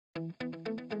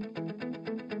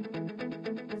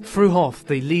Fruehauf,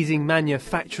 the leading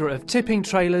manufacturer of tipping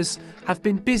trailers, have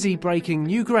been busy breaking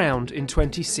new ground in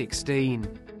 2016.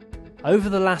 Over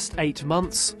the last 8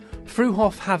 months,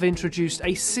 Fruehauf have introduced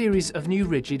a series of new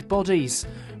rigid bodies,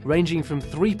 ranging from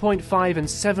 3.5 and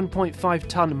 7.5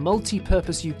 tonne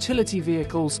multi-purpose utility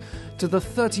vehicles to the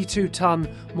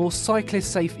 32-tonne, more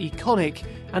cyclist-safe Econic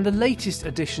and the latest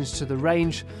additions to the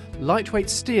range, lightweight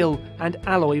steel and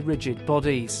alloy rigid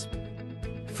bodies.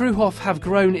 Fruehauf have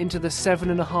grown into the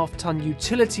 7.5 tonne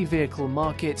utility vehicle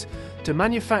market to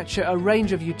manufacture a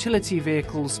range of utility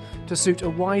vehicles to suit a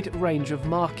wide range of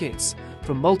markets,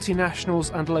 from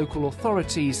multinationals and local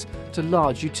authorities to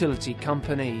large utility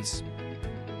companies.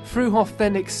 Fruehauf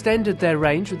then extended their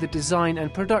range with the design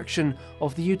and production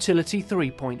of the Utility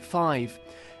 3.5.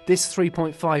 This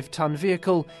 3.5 tonne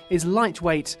vehicle is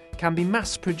lightweight, can be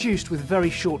mass-produced with very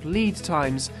short lead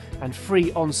times, and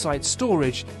free on-site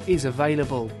storage is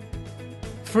available.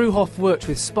 Fruehauf worked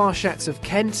with Sparshats of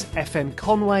Kent, FM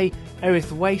Conway,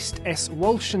 Erith Waste, S.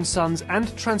 Walsh & Sons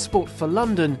and Transport for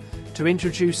London to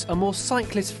introduce a more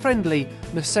cyclist-friendly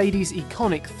Mercedes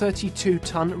Econic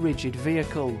 32-tonne rigid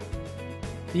vehicle.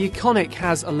 The Econic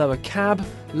has a lower cab,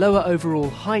 lower overall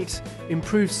height,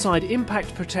 improved side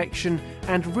impact protection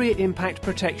and rear impact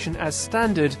protection as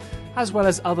standard, as well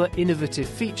as other innovative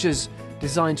features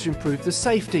designed to improve the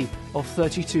safety of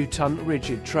 32-tonne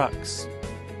rigid trucks.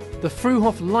 The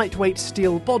Fruehauf lightweight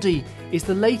steel body is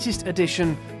the latest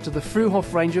addition to the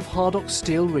Fruehauf range of Hardox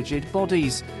steel rigid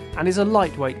bodies and is a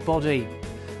lightweight body.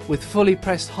 With fully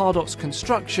pressed Hardox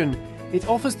construction, it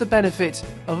offers the benefit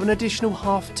of an additional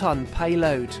half-tonne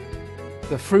payload.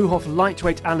 The Fruehauf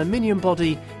lightweight aluminium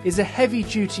body is a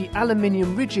heavy-duty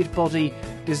aluminium rigid body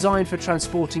designed for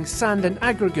transporting sand and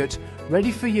aggregate,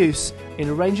 ready for use in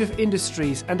a range of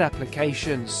industries and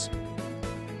applications.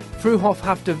 Fruehauf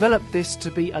have developed this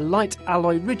to be a light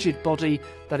alloy rigid body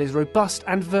that is robust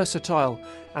and versatile,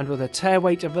 and with a tare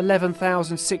weight of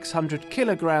 11,600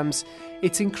 kilograms,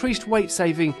 its increased weight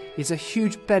saving is a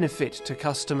huge benefit to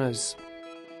customers.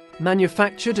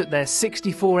 Manufactured at their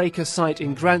 64-acre site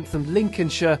in Grantham,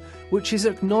 Lincolnshire, which is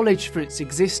acknowledged for its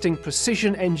existing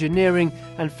precision engineering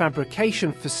and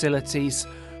fabrication facilities,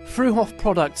 Fruehauf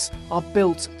products are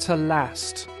built to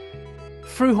last.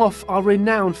 Fruehauf are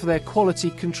renowned for their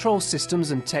quality control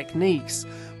systems and techniques,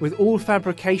 with all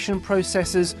fabrication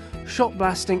processes, shot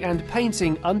blasting and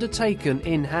painting undertaken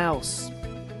in-house.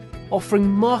 Offering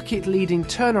market-leading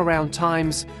turnaround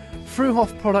times,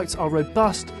 Fruehauf products are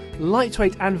robust,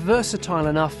 lightweight and versatile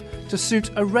enough to suit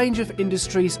a range of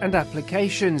industries and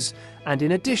applications, and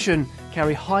in addition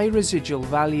carry high residual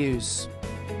values.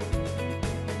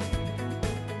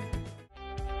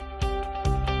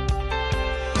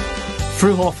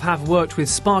 Fruehauf have worked with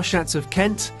Sparshats of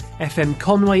Kent, FM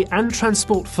Conway and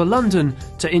Transport for London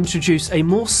to introduce a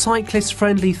more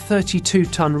cyclist-friendly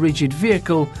 32-tonne rigid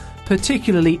vehicle,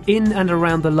 particularly in and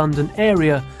around the London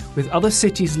area, with other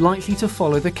cities likely to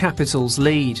follow the capital's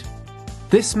lead.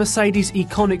 This Mercedes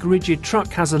Econic rigid truck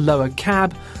has a lower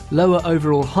cab, lower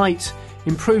overall height,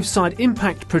 improved side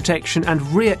impact protection and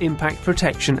rear impact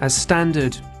protection as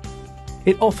standard.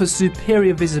 It offers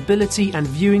superior visibility and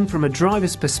viewing from a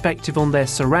driver's perspective on their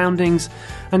surroundings,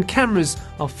 and cameras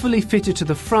are fully fitted to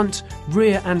the front,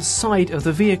 rear and side of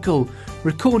the vehicle,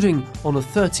 recording on a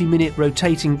 30-minute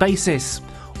rotating basis,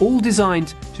 all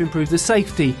designed to improve the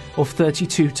safety of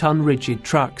 32-tonne rigid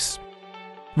trucks.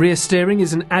 Rear steering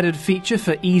is an added feature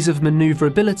for ease of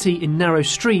manoeuvrability in narrow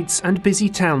streets and busy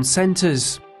town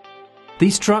centres.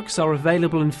 These trucks are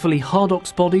available in fully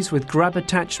Hardox bodies with grab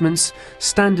attachments,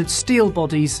 standard steel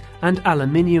bodies and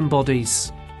aluminium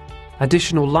bodies.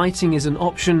 Additional lighting is an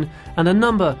option, and a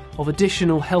number of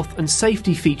additional health and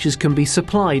safety features can be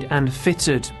supplied and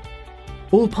fitted.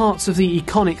 All parts of the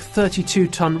Econic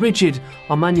 32-tonne rigid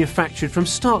are manufactured from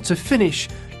start to finish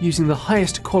using the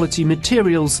highest quality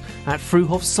materials at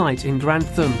Fruehauf site in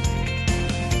Grantham.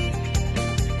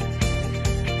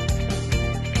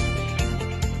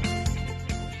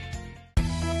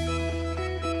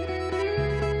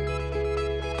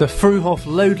 The Fruehauf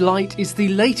Load Light is the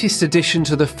latest addition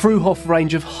to the Fruehauf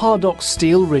range of Hardox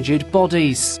steel rigid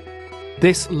bodies.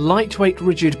 This lightweight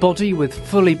rigid body with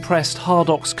fully pressed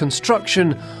Hardox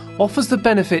construction offers the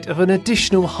benefit of an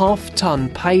additional half-tonne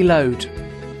payload.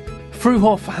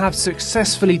 Fruehauf have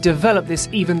successfully developed this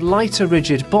even lighter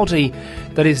rigid body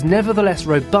that is nevertheless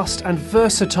robust and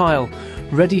versatile,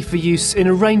 ready for use in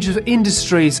a range of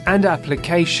industries and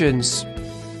applications.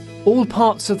 All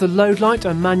parts of the load light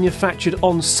are manufactured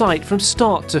on-site from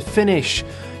start to finish,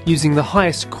 using the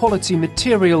highest quality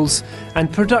materials,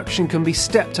 and production can be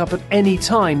stepped up at any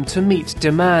time to meet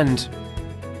demand.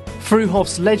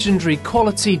 Fruehauf's legendary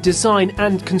quality, design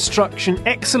and construction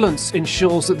excellence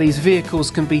ensures that these vehicles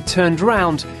can be turned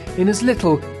round in as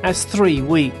little as 3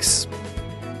 weeks.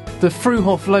 The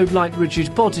Fruehauf Load Light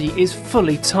rigid body is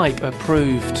fully type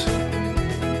approved.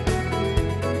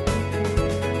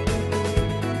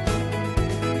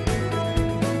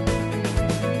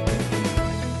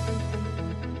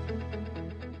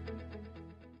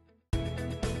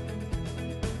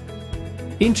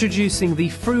 Introducing the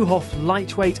Fruehauf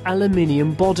lightweight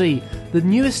aluminium body, the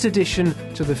newest addition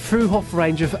to the Fruehauf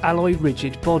range of alloy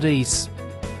rigid bodies.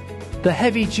 The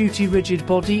heavy-duty rigid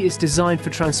body is designed for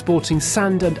transporting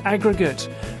sand and aggregate,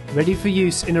 ready for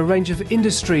use in a range of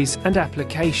industries and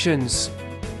applications.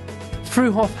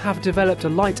 Fruehauf have developed a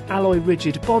light alloy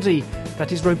rigid body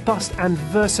that is robust and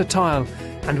versatile,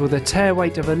 and with a tare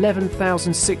weight of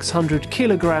 11,600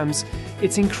 kilograms,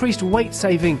 its increased weight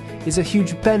saving is a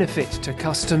huge benefit to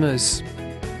customers.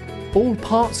 All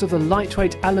parts of the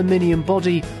lightweight aluminium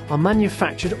body are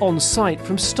manufactured on site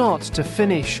from start to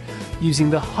finish, using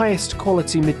the highest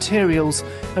quality materials,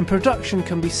 and production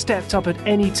can be stepped up at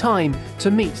any time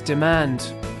to meet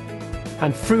demand.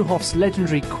 And Fruehauf's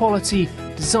legendary quality,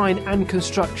 design and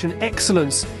construction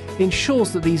excellence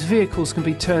ensures that these vehicles can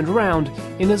be turned around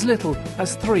in as little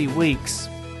as 3 weeks.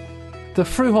 The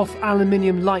Fruehauf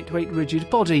aluminium lightweight rigid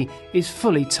body is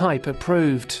fully type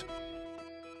approved.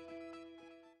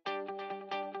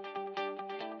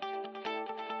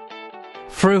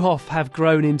 Fruehauf have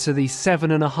grown into the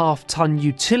 7.5-ton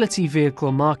utility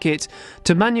vehicle market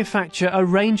to manufacture a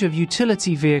range of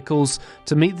utility vehicles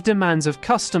to meet the demands of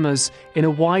customers in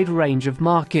a wide range of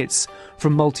markets,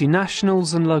 from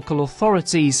multinationals and local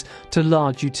authorities to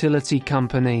large utility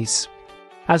companies.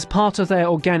 As part of their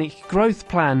organic growth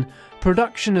plan,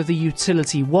 production of the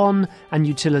Utility 1 and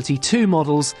Utility 2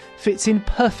 models fits in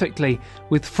perfectly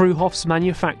with Fruehauf's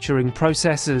manufacturing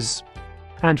processes.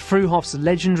 And Fruehauf's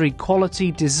legendary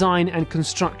quality, design and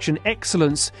construction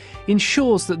excellence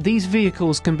ensures that these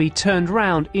vehicles can be turned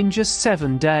round in just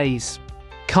 7 days.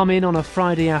 Come in on a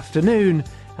Friday afternoon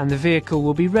and the vehicle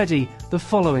will be ready the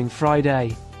following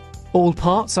Friday. All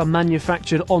parts are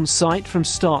manufactured on site from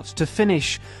start to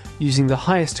finish, using the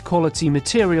highest quality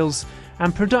materials,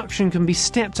 and production can be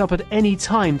stepped up at any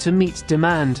time to meet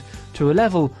demand, to a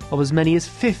level of as many as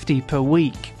 50 per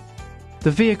week.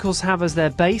 The vehicles have as their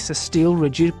base a steel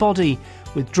rigid body,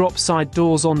 with drop side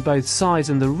doors on both sides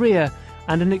and the rear,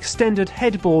 and an extended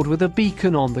headboard with a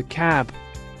beacon on the cab.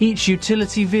 Each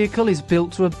utility vehicle is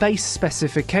built to a base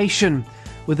specification,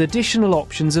 with additional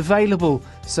options available,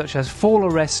 such as fall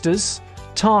arresters,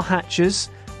 tar hatches,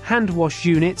 hand wash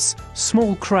units,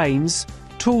 small cranes,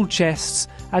 tool chests,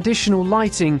 additional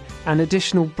lighting and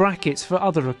additional brackets for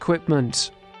other equipment.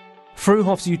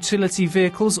 Fruehauf's utility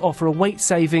vehicles offer a weight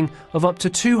saving of up to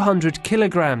 200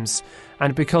 kilograms,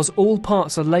 and because all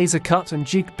parts are laser cut and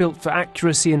jig built for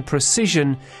accuracy and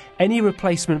precision, any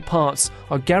replacement parts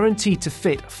are guaranteed to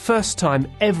fit first time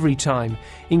every time,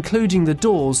 including the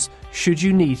doors should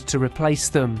you need to replace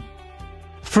them.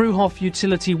 Fruehauf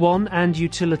Utility 1 and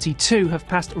Utility 2 have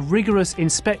passed rigorous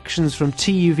inspections from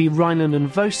TÜV Rheinland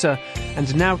and Vosa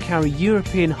and now carry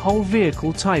European whole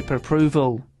vehicle type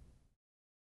approval.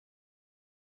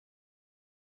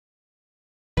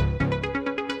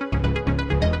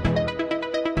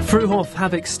 Fruehauf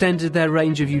have extended their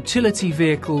range of utility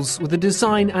vehicles with the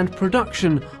design and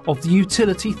production of the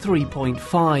Utility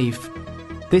 3.5.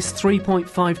 This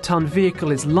 3.5-ton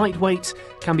vehicle is lightweight,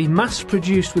 can be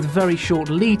mass-produced with very short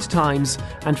lead times,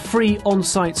 and free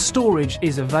on-site storage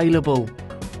is available.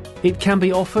 It can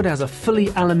be offered as a fully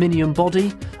aluminium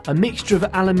body, a mixture of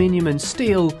aluminium and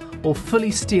steel, or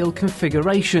fully steel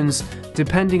configurations,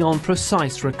 depending on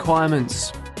precise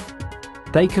requirements.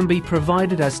 They can be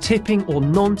provided as tipping or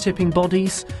non-tipping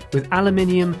bodies with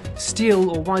aluminium, steel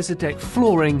or Weiser-deck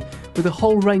flooring, with a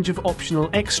whole range of optional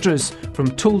extras,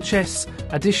 from tool chests,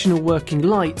 additional working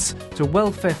lights to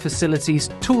welfare facilities,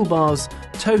 toolbars,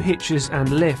 tow hitches and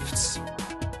lifts.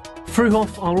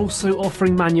 Fruehauf are also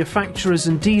offering manufacturers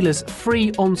and dealers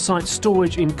free on-site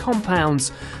storage in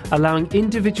compounds, allowing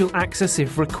individual access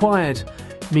if required,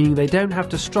 meaning they don't have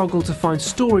to struggle to find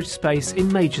storage space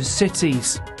in major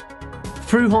cities.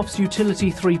 Fruehauf's Utility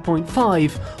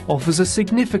 3.5 offers a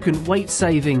significant weight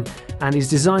saving and is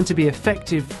designed to be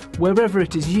effective wherever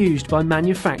it is used by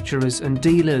manufacturers and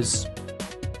dealers.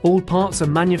 All parts are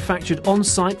manufactured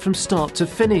on-site from start to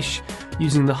finish,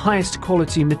 using the highest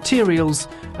quality materials,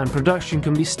 and production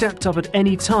can be stepped up at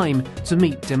any time to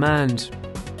meet demand.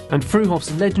 And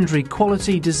Fruehauf's legendary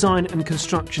quality, design and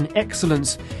construction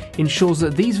excellence ensures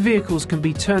that these vehicles can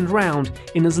be turned round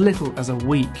in as little as a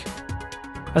week.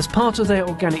 As part of their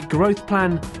organic growth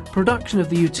plan, production of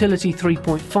the Utility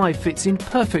 3.5 fits in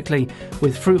perfectly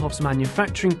with Fruehauf's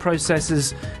manufacturing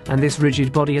processes, and this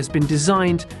rigid body has been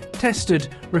designed, tested,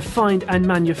 refined and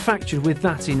manufactured with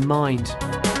that in mind.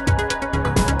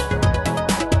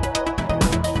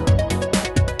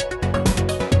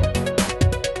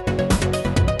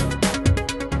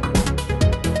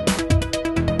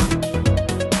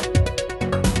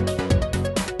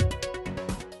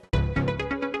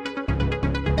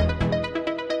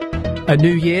 A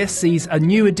new year sees a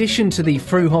new addition to the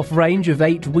Fruehauf range of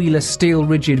 8-wheeler steel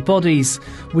rigid bodies,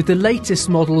 with the latest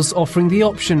models offering the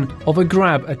option of a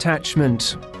grab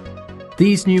attachment.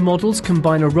 These new models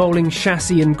combine a rolling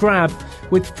chassis and grab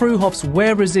with Fruehauf's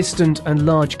wear-resistant and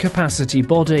large capacity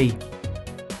body.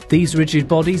 These rigid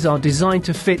bodies are designed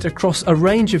to fit across a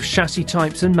range of chassis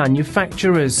types and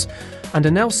manufacturers, and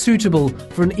are now suitable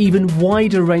for an even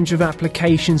wider range of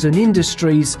applications and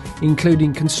industries,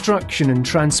 including construction and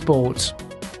transport.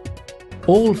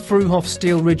 All Fruehauf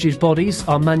steel rigid bodies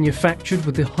are manufactured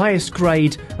with the highest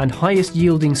grade and highest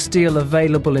yielding steel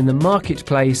available in the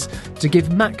marketplace to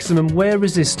give maximum wear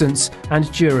resistance and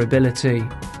durability.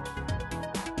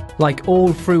 Like all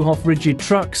Fruehauf rigid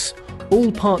trucks, all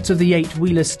parts of the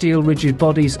 8-wheeler steel rigid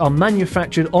bodies are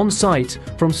manufactured on-site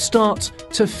from start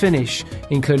to finish,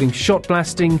 including shot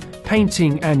blasting,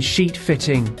 painting and sheet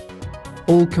fitting.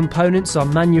 All components are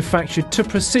manufactured to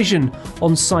precision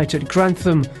on-site at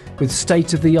Grantham, with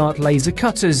state-of-the-art laser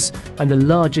cutters and the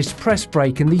largest press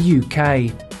brake in the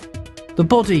UK. The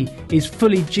body is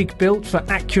fully jig-built for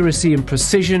accuracy and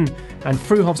precision, and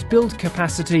Fruehauf's build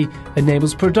capacity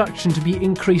enables production to be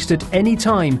increased at any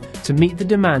time to meet the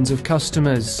demands of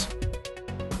customers.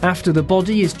 After the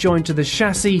body is joined to the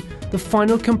chassis, the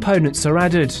final components are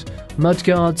added: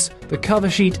 mudguards, the cover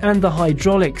sheet and the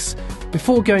hydraulics,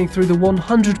 before going through the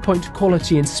 100-point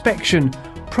quality inspection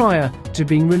prior to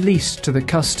being released to the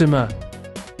customer.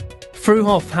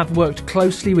 Fruehauf have worked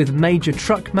closely with major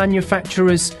truck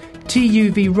manufacturers,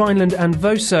 TÜV Rheinland and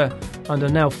Vosa, and are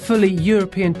now fully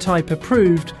European type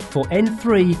approved for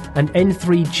N3 and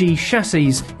N3G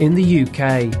chassis in the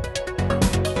UK.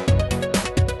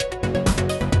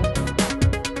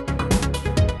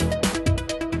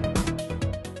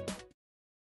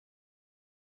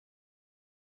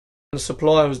 The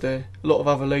supplier was there. A lot of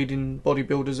other leading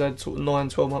bodybuilders had sort of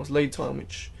 9-12 months lead time,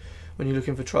 which when you're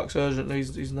looking for trucks urgently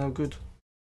is no good.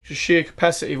 Just sheer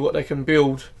capacity of what they can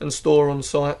build and store on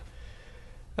site.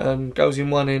 Goes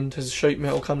in one end, as a sheet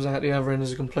metal, comes out the other end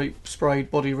as a complete sprayed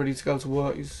body ready to go to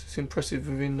work. It's impressive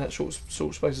within that short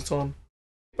space of time.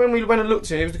 When we went and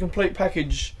looked at it, it was a complete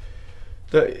package.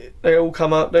 That they all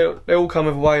come up. They all come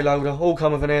with a way loader, all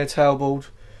come with an air tailboard.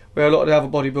 Where a lot of the other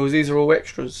bodybuilders, these are all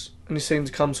extras, and this seemed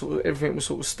to come sort of everything was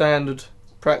sort of standard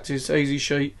practice, easy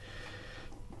sheet,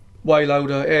 way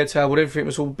loader, air tailboard, everything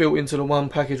was all built into the one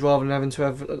package rather than having to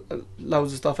have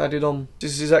loads of stuff added on.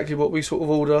 This is exactly what we sort of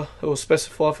order or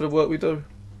specify for the work we do.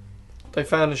 They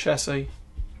found the chassis,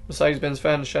 Mercedes-Benz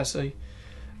found the chassis,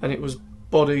 and it was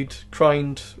bodied,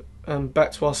 craned, and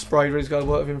back to us, sprayed, ready to go to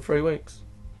work within 3 weeks.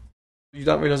 You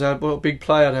don't realise what a big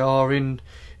player they are in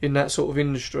that sort of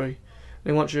industry. And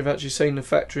then once you've actually seen the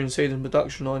factory and seen the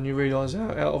production line, you realise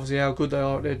obviously how good they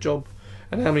are at their job.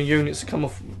 And how many units come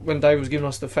off, when Dave was giving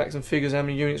us the facts and figures, how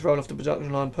many units roll off the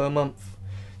production line per month.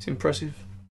 It's impressive.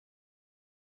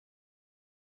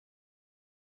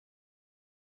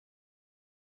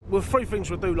 Well, 3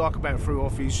 things we do like about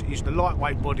Fruehauf is the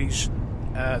lightweight bodies.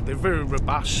 They're very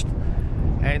robust,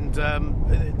 and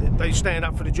they stand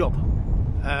up for the job.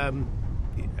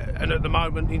 And at the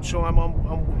moment in time,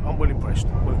 I'm well impressed.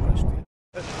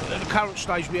 At the current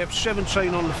stage, we have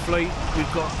 17 on the fleet.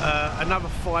 We've got another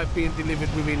 5 being delivered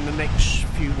within the next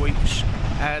few weeks,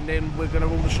 and then we're going to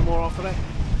order some more after that.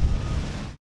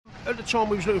 At the time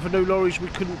we was looking for new lorries, we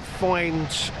couldn't find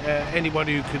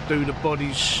anybody who could do the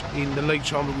bodies in the lead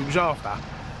time that we was after.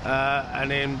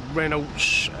 And then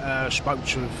Reynolds spoke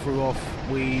to Fruehauf.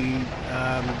 We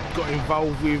got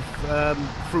involved with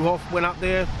Fruehauf, went up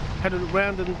there, had a look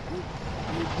round, and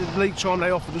the lead time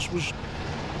they offered us was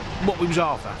what we was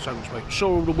after, so to speak. Saw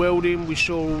all the welding, we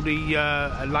saw all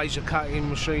the laser cutting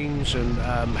machines and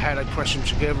how they press them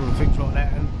together and things like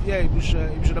that. And yeah, it was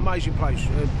an amazing place,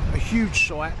 a huge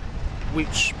site,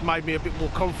 which made me a bit more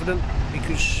confident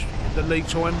because the lead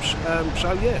times.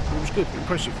 So yeah, it was good,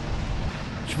 impressive.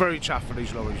 It's very tough for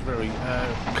these lorries,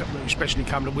 especially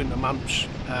come the winter months.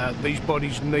 These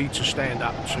bodies need to stand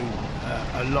up to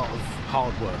a lot of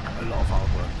hard work,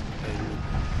 And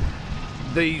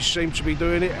these seem to be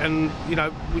doing it, and you know,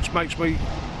 which makes me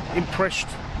impressed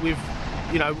with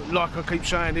you know, like I keep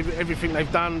saying, everything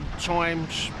they've done,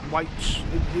 times, weights,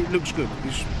 it looks good.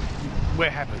 We're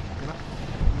happy. You know?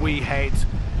 We had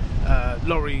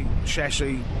lorry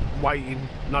chassis waiting,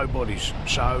 no bodies.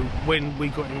 So when we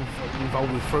got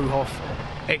involved with Fruehauf,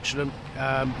 excellent.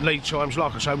 Lead times,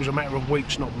 like I say, was a matter of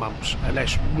weeks, not months, and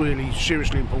that's really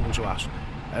seriously important to us.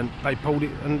 And they pulled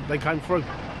it and they came through.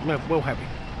 We're well happy.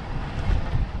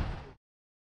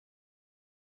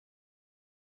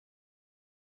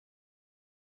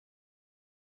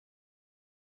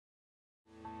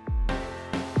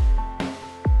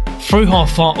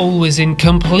 Fruehauf are always in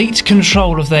complete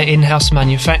control of their in-house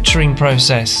manufacturing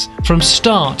process, from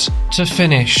start to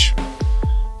finish.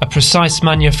 A precise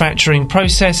manufacturing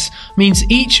process means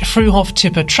each Fruehauf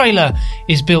tipper trailer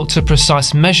is built to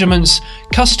precise measurements,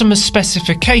 customer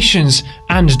specifications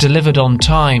and delivered on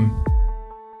time.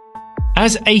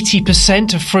 As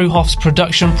 80% of Fruehauf's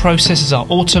production processes are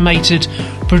automated,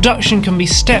 production can be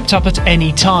stepped up at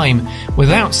any time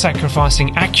without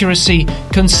sacrificing accuracy,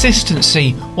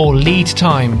 consistency or lead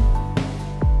time.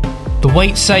 The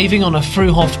weight saving on a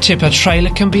Fruehauf tipper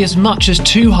trailer can be as much as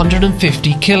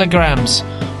 250 kilograms.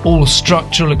 All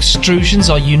structural extrusions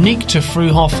are unique to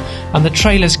Fruehauf and the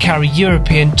trailers carry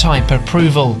European type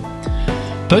approval.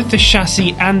 Both the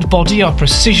chassis and body are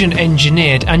precision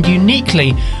engineered, and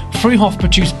uniquely, Fruehauf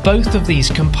produce both of these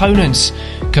components,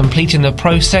 completing the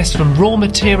process from raw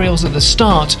materials at the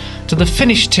start to the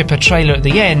finished tipper trailer at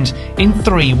the end in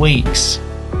 3 weeks.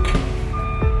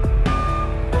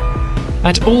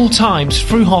 At all times,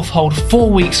 Fruehauf hold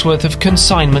 4 weeks worth of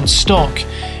consignment stock,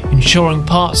 ensuring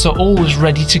parts are always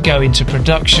ready to go into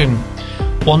production.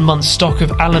 1 month's stock of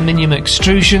aluminium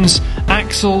extrusions,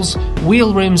 axles,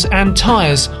 wheel rims and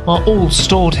tyres are all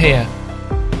stored here.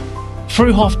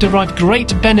 Fruehauf derive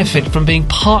great benefit from being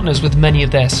partners with many of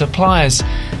their suppliers,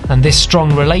 and this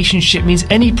strong relationship means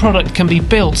any product can be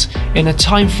built in a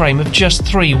time frame of just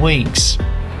 3 weeks.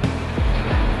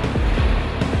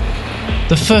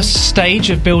 The first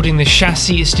stage of building the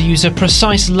chassis is to use a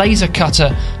precise laser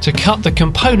cutter to cut the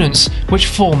components which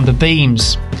form the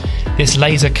beams. This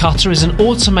laser cutter is an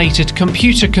automated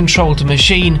computer-controlled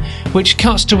machine which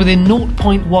cuts to within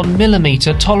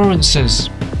 0.1mm tolerances.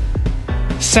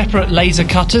 Separate laser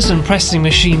cutters and pressing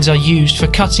machines are used for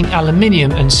cutting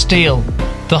aluminium and steel.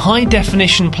 The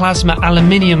high-definition plasma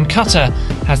aluminium cutter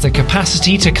has the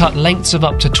capacity to cut lengths of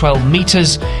up to 12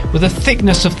 metres with a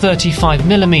thickness of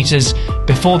 35mm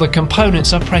before the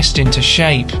components are pressed into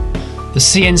shape. The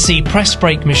CNC press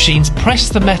brake machines press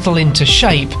the metal into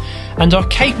shape and are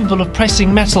capable of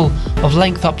pressing metal of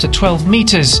length up to 12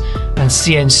 metres, and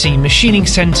CNC machining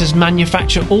centres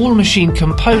manufacture all machine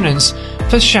components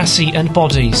for chassis and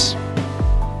bodies.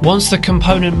 Once the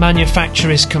component manufacture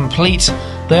is complete,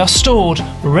 they are stored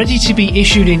ready to be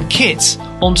issued in kits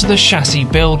onto the chassis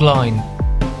build line.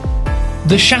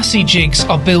 The chassis jigs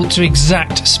are built to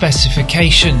exact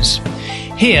specifications.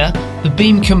 Here, the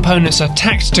beam components are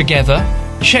tacked together,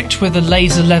 checked with a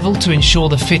laser level to ensure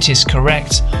the fit is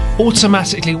correct,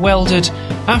 automatically welded,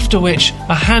 after which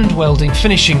a hand welding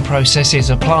finishing process is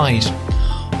applied.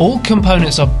 All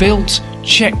components are built,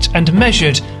 checked and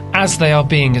measured as they are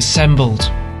being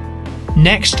assembled.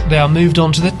 Next, they are moved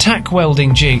on to the tack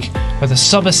welding jig, where the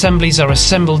sub-assemblies are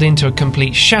assembled into a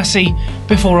complete chassis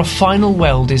before a final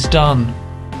weld is done.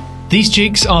 These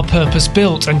jigs are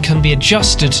purpose-built and can be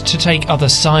adjusted to take other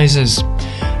sizes.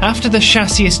 After the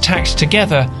chassis is tacked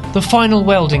together, the final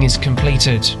welding is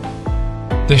completed.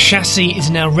 The chassis is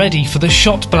now ready for the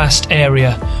shot blast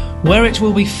area, where it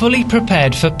will be fully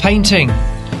prepared for painting.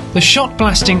 The shot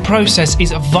blasting process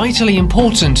is vitally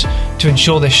important to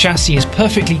ensure the chassis is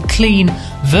perfectly clean,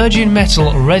 virgin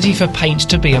metal ready for paint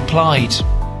to be applied.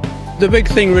 The big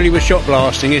thing really with shot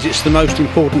blasting is it's the most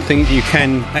important thing you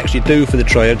can actually do for the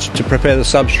trailer to prepare the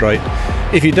substrate.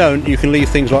 If you don't, you can leave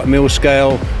things like mill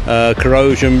scale,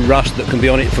 corrosion, rust that can be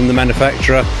on it from the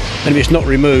manufacturer, and if it's not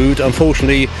removed,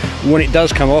 unfortunately, when it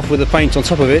does come off with the paint on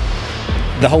top of it,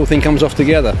 the whole thing comes off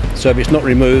together. So if it's not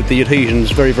removed, the adhesion is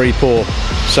very, very poor.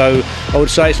 So I would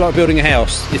say it's like building a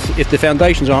house. If the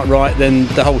foundations aren't right, then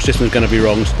the whole system is going to be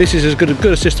wrong. This is as good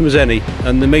a system as any,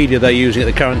 and the media they're using at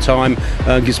the current time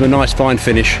gives them a nice fine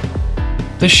finish.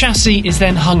 The chassis is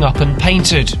then hung up and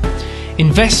painted.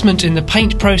 Investment in the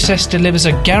paint process delivers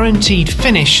a guaranteed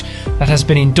finish that has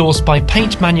been endorsed by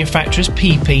paint manufacturers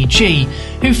PPG,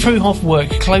 who Fruehauf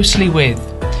work closely with.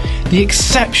 The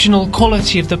exceptional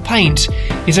quality of the paint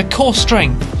is a core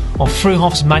strength of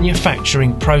Fruehauf's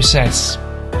manufacturing process.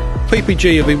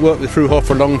 PPG have been working with Fruehauf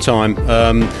for a long time,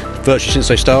 virtually since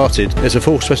they started. There's a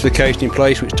full specification in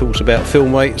place which talks about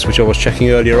film weights, which I was checking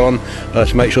earlier on,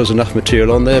 to make sure there's enough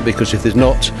material on there, because if there's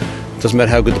not, Doesn't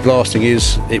matter how good the blasting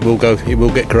is, it will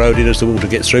get corroded as the water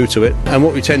gets through to it. And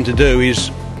what we tend to do is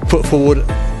put forward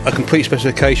a complete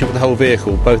specification for the whole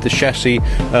vehicle, both the chassis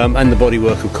and the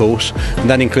bodywork, of course, and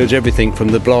that includes everything from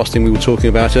the blasting we were talking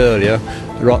about earlier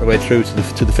right the way through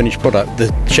to the finished product.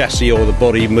 The chassis or the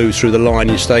body moves through the line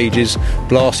in stages,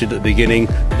 blasted at the beginning,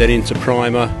 then into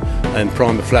primer, and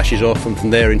primer flashes off, and from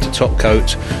there into top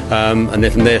coat, and then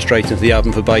from there straight into the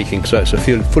oven for baking. So it's a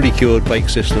fully cured bake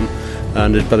system,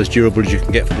 and about as durable as you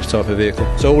can get for this type of vehicle.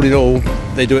 So all in all,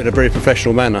 they do it in a very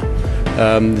professional manner.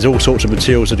 There's all sorts of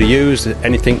materials that are used,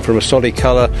 anything from a solid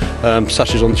colour,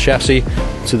 such as on the chassis,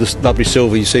 to the lovely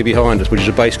silver you see behind us, which is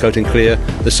a base coat and clear,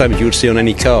 the same as you would see on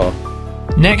any car.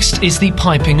 Next is the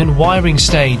piping and wiring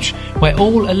stage, where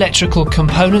all electrical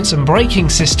components and braking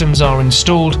systems are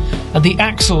installed and the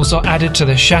axles are added to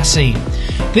the chassis.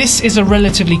 This is a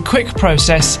relatively quick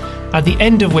process, at the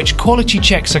end of which quality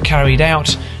checks are carried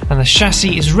out and the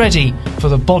chassis is ready for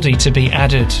the body to be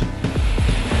added.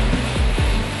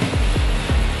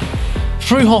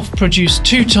 Fruehauf produced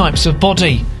two types of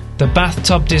body, the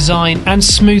bathtub design and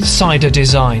smooth cider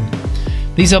design.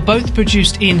 These are both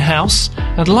produced in-house,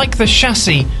 and like the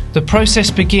chassis, the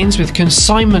process begins with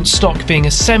consignment stock being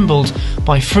assembled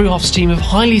by Fruehauf's team of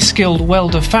highly skilled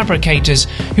welder fabricators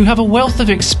who have a wealth of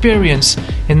experience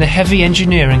in the heavy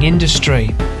engineering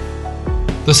industry.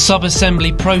 The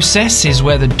sub-assembly process is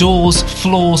where the doors,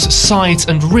 floors, sides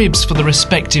and ribs for the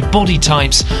respective body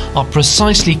types are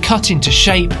precisely cut into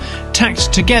shape,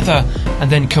 tacked together, and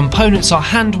then components are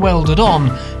hand welded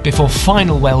on before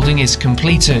final welding is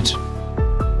completed.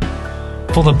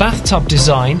 For the bathtub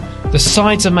design, the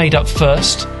sides are made up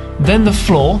first, then the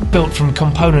floor built from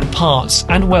component parts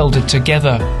and welded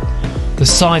together. The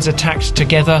sides are tacked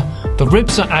together, the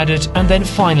ribs are added, and then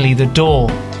finally the door.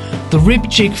 The rib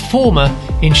jig former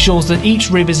ensures that each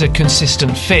rib is a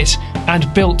consistent fit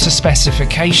and built to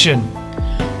specification.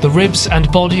 The ribs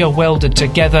and body are welded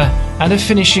together and a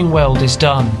finishing weld is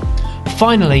done.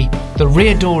 Finally, the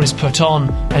rear door is put on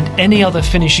and any other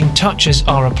finishing touches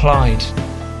are applied.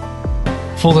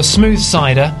 For the smooth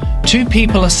cider, two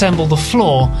people assemble the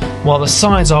floor while the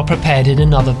sides are prepared in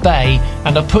another bay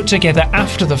and are put together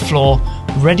after the floor,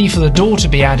 ready for the door to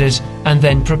be added and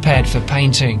then prepared for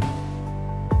painting.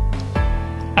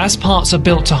 As parts are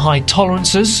built to high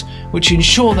tolerances, which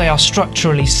ensure they are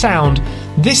structurally sound,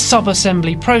 this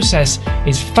sub-assembly process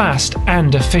is fast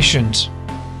and efficient.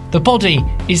 The body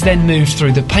is then moved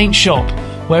through the paint shop,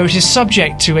 where it is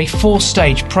subject to a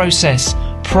 4-stage process: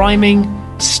 priming,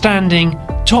 standing,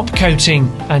 top coating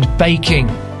and baking.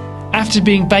 After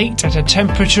being baked at a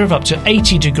temperature of up to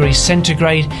 80 degrees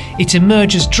centigrade, it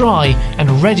emerges dry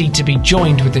and ready to be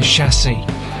joined with the chassis.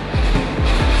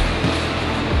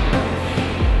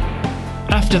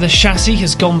 After the chassis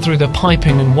has gone through the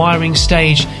piping and wiring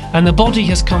stage and the body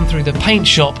has come through the paint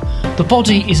shop, the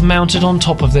body is mounted on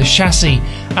top of the chassis,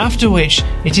 after which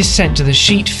it is sent to the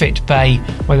sheet fit bay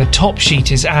where the top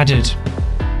sheet is added.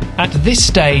 At this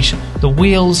stage, the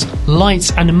wheels,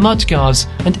 lights and mudguards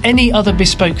and any other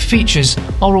bespoke features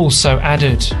are also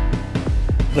added.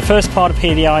 The first part of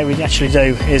PDI we actually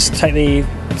do is take the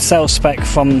sales spec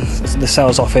from the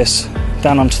sales office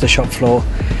down onto the shop floor.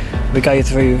 We go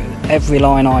through every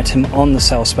line item on the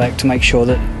sales spec to make sure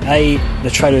that A, the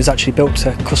trailer is actually built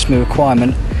to customer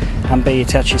requirement, and B,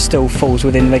 it actually still falls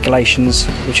within regulations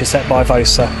which are set by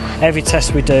VOSA. Every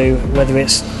test we do, whether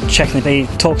it's checking the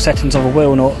torque settings of a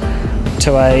wheel nut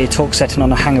to a torque setting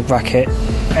on a hanger bracket,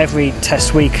 every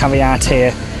test we carry out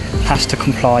here has to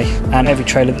comply, and every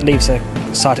trailer that leaves the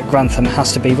site at Grantham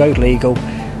has to be road legal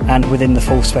and within the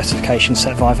full specifications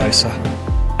set by VOSA.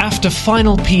 After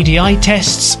final PDI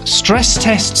tests, stress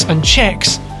tests and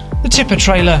checks, the tipper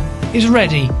trailer is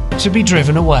ready to be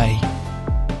driven away.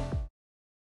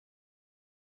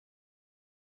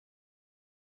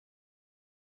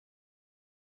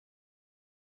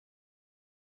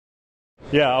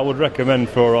 Yeah, I would recommend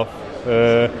Fruehauf,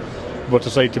 but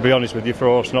to be honest with you,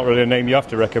 Fruehauf's not really a name you have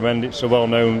to recommend. It's a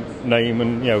well-known name,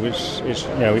 and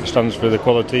it stands for the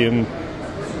quality, and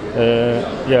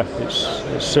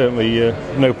it's certainly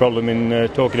no problem in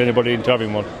talking anybody into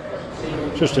having one.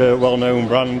 It's just a well-known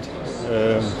brand.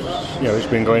 It's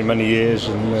been going many years,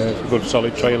 and it's a good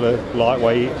solid trailer,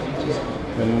 lightweight,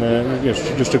 and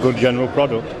just a good general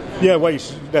product. Yeah,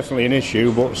 weight's definitely an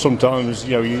issue, but sometimes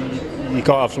you can't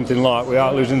have something light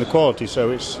without losing the quality.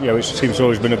 So it seems to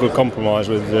always been a good compromise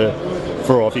with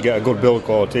Fruehauf, you get a good build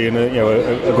quality and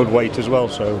a good weight as well.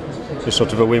 So it's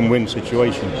sort of a win-win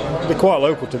situation. They're quite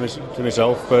local to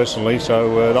myself personally,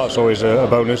 so that's always a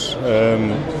bonus.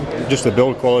 Just the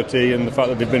build quality and the fact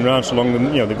that they've been around so long,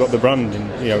 they've got the brand, and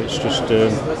it's just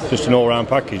an all-round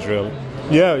package really.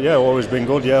 Yeah, always been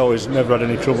good. Yeah, always never had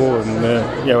any trouble,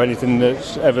 and anything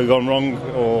that's ever gone wrong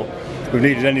or we've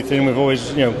needed anything, we've always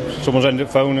someone's ended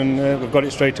up phone and we've got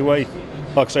it straight away.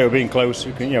 Like I say, we're being close.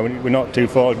 We're not too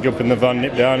far. Jump in the van,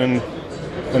 nip down, and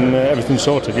everything's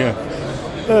sorted.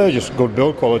 Yeah, just good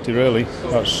build quality really.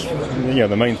 That's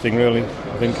the main thing really.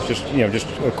 I think it's just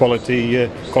a quality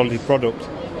product.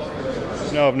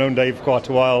 I've known Dave quite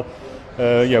a while.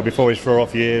 Before his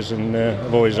Fruehauf years, and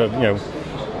I've always had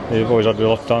a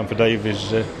lot of time for Dave.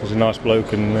 He's a nice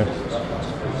bloke, and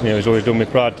he's always done me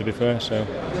proud, to be fair. So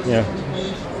yeah,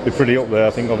 we're pretty up there. I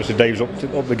think obviously Dave's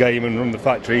up the game and run the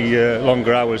factory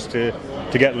longer hours to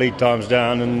get lead times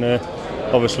down, and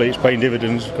obviously it's paying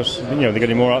dividends because they're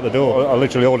getting more out the door. I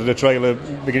literally ordered a trailer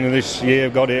beginning of this year,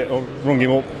 got it, rung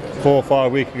him up 4 or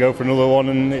 5 weeks ago for another one,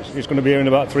 and it's going to be here in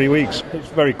about 3 weeks. It's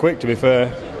very quick, to be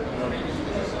fair.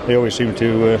 They always seem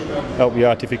to help you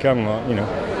out if you can,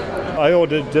 I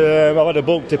ordered, I've had a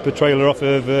bulk tipper trailer off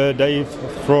of Dave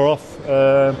Fruehauf,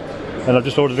 and I've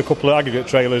just ordered a couple of aggregate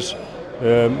trailers.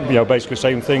 Basically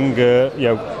same thing.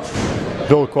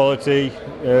 Build quality,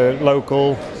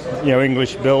 local,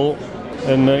 English built,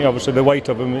 and obviously the weight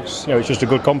of them. It's just a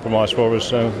good compromise for us.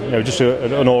 So just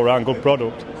an all-round good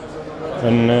product,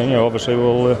 and obviously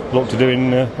we'll look to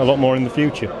doing a lot more in the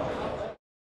future.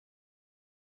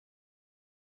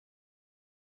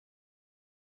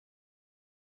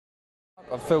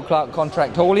 I'm Phil Clark,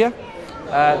 contract haulier.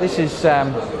 This is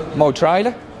my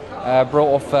trailer.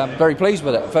 Brought off, very pleased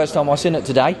with it. First time I've seen it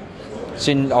today.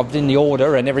 I've done the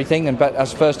order and everything, but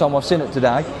that's the first time I've seen it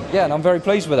today. Yeah, and I'm very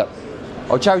pleased with it.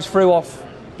 I chose Fruehauf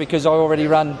because I already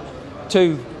ran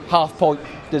 2 half-pipe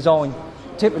design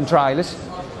tipping trailers,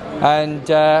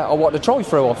 and I wanted to try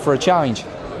Fruehauf for a change.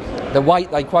 The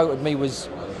weight they quoted me was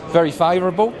very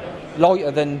favourable,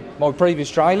 lighter than my previous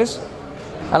trailers,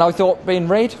 and I thought, being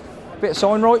red, bit of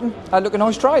sign writing, I'd look a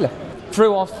nice trailer.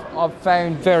 Fruehauf I've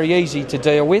found very easy to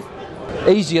deal with,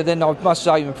 easier than I must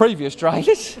say in previous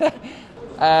trailers.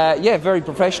 Very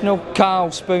professional.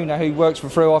 Carl Spooner, who works for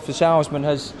Fruehauf, the salesman,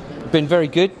 has been very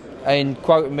good in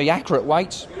quoting me accurate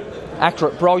weights,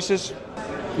 accurate prices,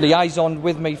 liaison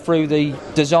with me through the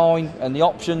design and the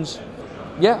options.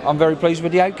 Yeah, I'm very pleased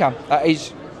with the outcome. That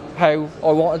is how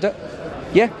I wanted it.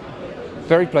 Yeah,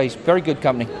 very pleased, very good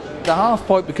company. The half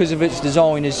pipe, because of its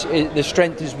design, the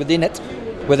strength is within it,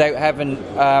 without having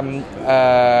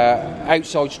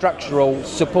outside structural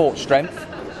support strength.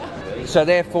 So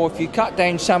therefore, if you cut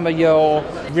down some of your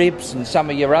ribs and some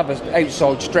of your other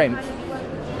outside strength,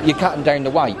 you're cutting down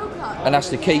the weight, and that's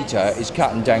the key to it, is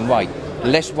cutting down weight. The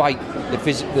less weight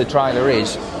the trailer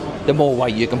is, the more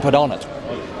weight you can put on it,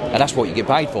 and that's what you get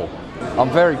paid for. I'm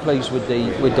very pleased with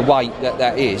the weight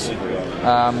that is.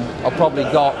 I've probably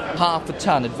got half a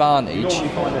ton advantage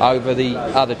over the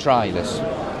other trailers.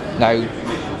 Now,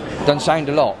 doesn't sound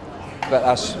a lot, but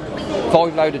that's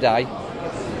 5 load a day,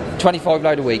 25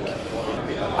 load a week,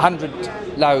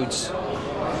 100 loads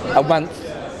a month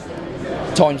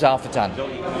times half a ton.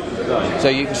 So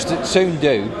you can soon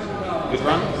do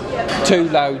 2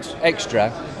 loads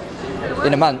extra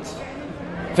in a month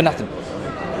for nothing,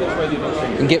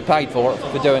 and get paid for it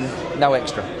for doing no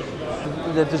extra.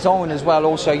 The design as well,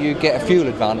 also you get a fuel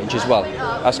advantage as well.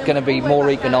 That's going to be more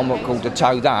economical to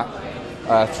tow that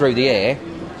through the air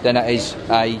than it is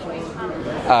a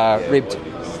ribbed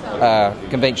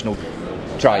conventional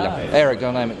trailer.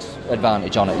 Aerodynamics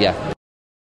advantage on it, yeah.